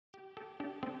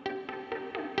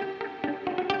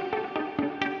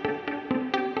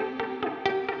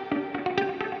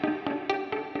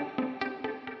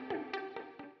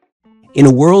In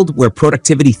a world where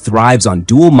productivity thrives on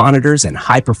dual monitors and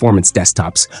high-performance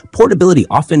desktops, portability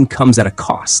often comes at a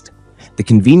cost. The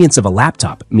convenience of a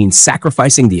laptop means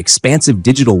sacrificing the expansive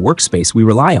digital workspace we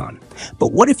rely on.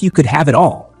 But what if you could have it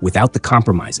all without the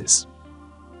compromises?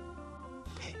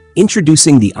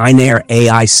 Introducing the INAIR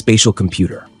AI Spatial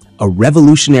Computer, a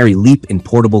revolutionary leap in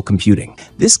portable computing.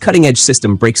 This cutting-edge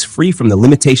system breaks free from the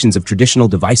limitations of traditional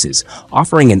devices,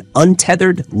 offering an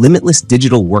untethered, limitless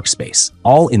digital workspace,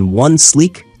 all in one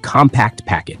sleek, compact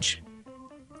package.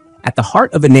 At the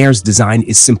heart of INAIR's design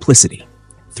is simplicity.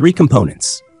 3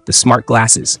 components: the smart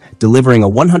glasses, delivering a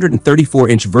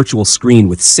 134-inch virtual screen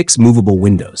with 6 movable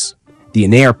windows; the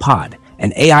INAIR Pod,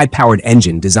 an AI-powered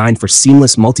engine designed for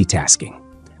seamless multitasking;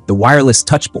 the wireless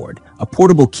touchboard, a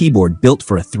portable keyboard built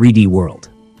for a 3D world.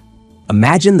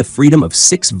 Imagine the freedom of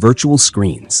 6 virtual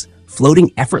screens,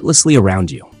 floating effortlessly around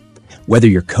you. Whether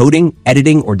you're coding,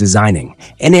 editing, or designing,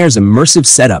 INAIR's immersive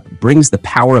setup brings the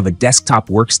power of a desktop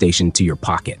workstation to your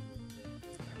pocket.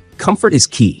 Comfort is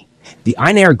key. The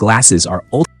INAIR glasses are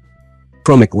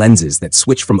ultra-chromic lenses that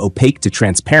switch from opaque to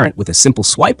transparent with a simple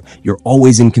swipe. You're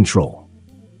always in control.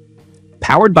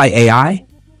 Powered by AI,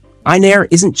 INAIR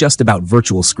isn't just about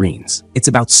virtual screens. It's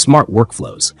about smart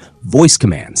workflows, voice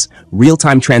commands,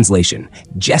 real-time translation,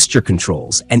 gesture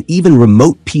controls, and even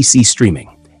remote PC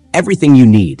streaming. Everything you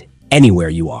need, anywhere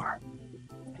you are.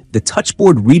 The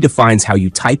touchboard redefines how you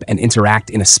type and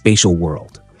interact in a spatial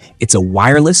world. It's a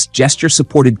wireless,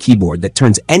 gesture-supported keyboard that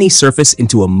turns any surface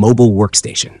into a mobile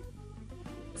workstation.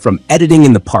 From editing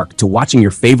in the park to watching your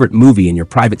favorite movie in your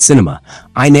private cinema,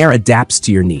 INAIR adapts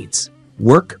to your needs.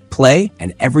 Work, play,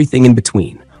 and everything in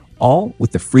between, all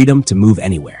with the freedom to move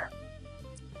anywhere.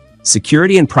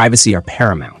 Security and privacy are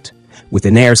paramount. With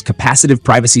INAIR's capacitive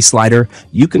privacy slider,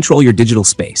 you control your digital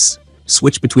space,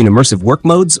 switch between immersive work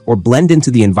modes, or blend into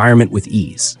the environment with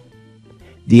ease.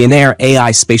 The INAIR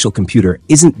AI Spatial Computer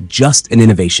isn't just an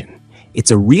innovation. It's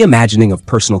a reimagining of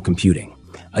personal computing,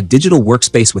 a digital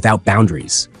workspace without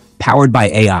boundaries, powered by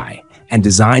AI, and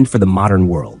designed for the modern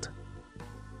world.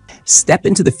 Step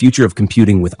into the future of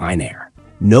computing with INAIR.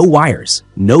 No wires,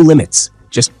 no limits,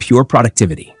 just pure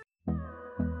productivity.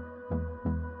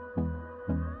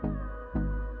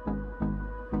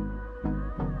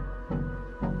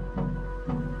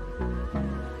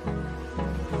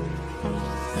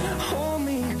 Hold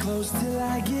me close till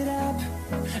I get up.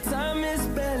 Time is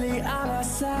barely on our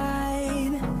side.